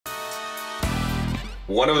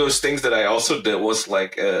one of those things that I also did was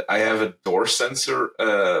like I have a door sensor.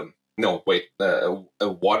 No, wait, a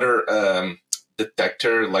water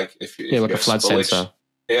detector. Like if you like a have flood spillage. sensor.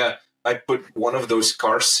 Yeah, I put one of those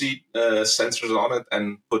car seat sensors on it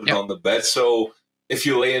and put it on the bed. So if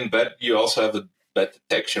you lay in bed, you also have a bed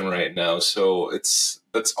detection right now. So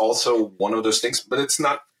that's also one of those things, but it's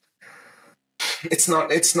not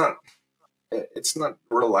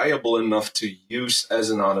reliable enough to use as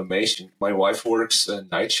an automation. My wife works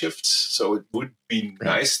night shifts, so it would be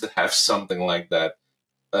nice to have something like that.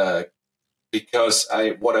 Because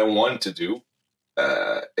what I want to do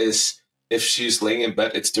is if she's laying in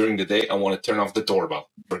bed, it's during the day. I want to turn off the doorbell,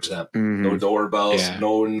 for example. No doorbells,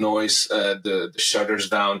 no noise, the shutters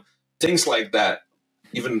down, things like that.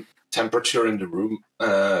 Even temperature in the room,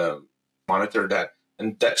 monitor that,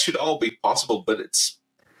 and that should all be possible. But it's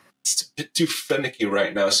a bit too finicky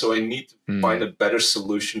right now, so I need to find a better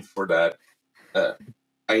solution for that.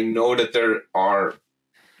 I know that there are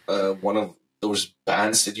one of those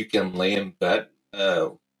bands that you can lay in bed.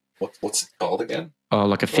 What's it called again? Oh,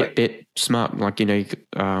 like a Fitbit smart, like, you know,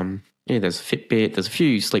 there's a Fitbit. There's a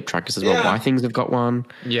few sleep trackers as well. Things have got one.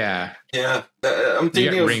 Yeah. I'm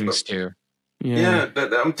thinking of rings too. Yeah,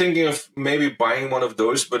 I'm thinking of maybe buying one of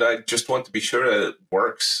those, but I just want to be sure that it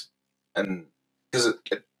works. And because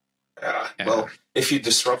well, if you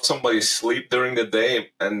disrupt somebody's sleep during the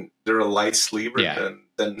day and they're a light sleeper,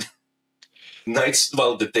 then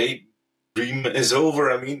the day dream is over.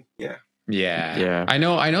 I mean, Yeah. I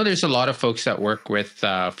know there's a lot of folks that work with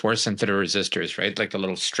force sensitive resistors, right? Like the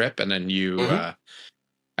little strip, and then you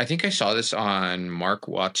I think I saw this on Mark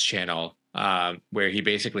Watt's channel, where he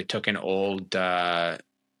basically took an old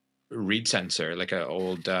reed sensor, like a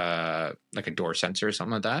old like a door sensor or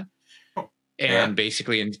something like that. And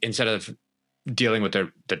basically instead of dealing with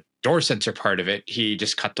the door sensor part of it, he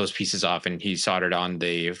just cut those pieces off and he soldered on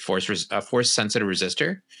the force sensitive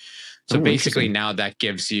resistor. So basically now that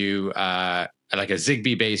gives you like a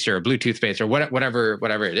Zigbee base or a Bluetooth base or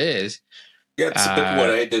whatever it is. Yeah, it's a bit what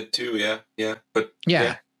I did too.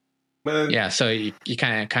 So you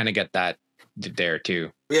kind of get that there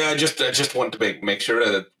too. Yeah, I just want to make sure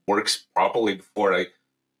that it works properly before I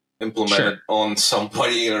implement it on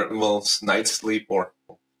somebody, or night sleep or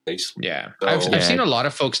day sleep. Yeah, so, I've seen a lot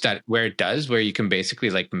of folks where it does, where you can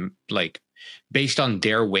basically like based on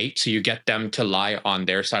their weight, so you get them to lie on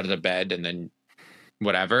their side of the bed and then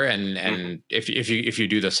whatever, and if you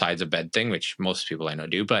do the sides of bed thing, which most people I know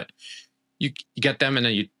do, but you get them and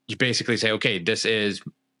then you basically say, okay, this is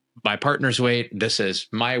my partner's weight, this is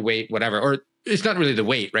my weight, whatever. Or it's not really the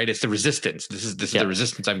weight, right? It's the resistance. This is the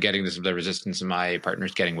resistance I'm getting. This is the resistance my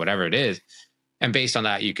partner's getting, whatever it is. And based on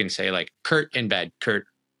that, you can say like Kurt in bed, Kurt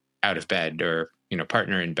out of bed, or, you know,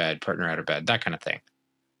 partner in bed, partner out of bed, that kind of thing.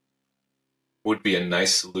 Would be a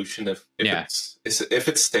nice solution if it's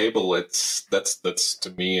stable. That's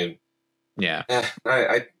to me. And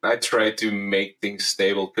I try to make things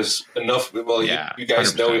stable because enough. Well, you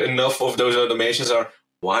guys 100%. Know enough of those automations are.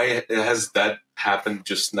 Why has that happened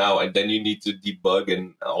just now? And then you need to debug,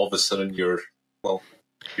 and all of a sudden you're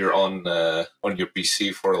on your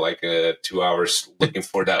PC for like 2 hours looking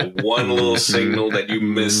for that one little signal that you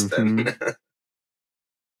missed. And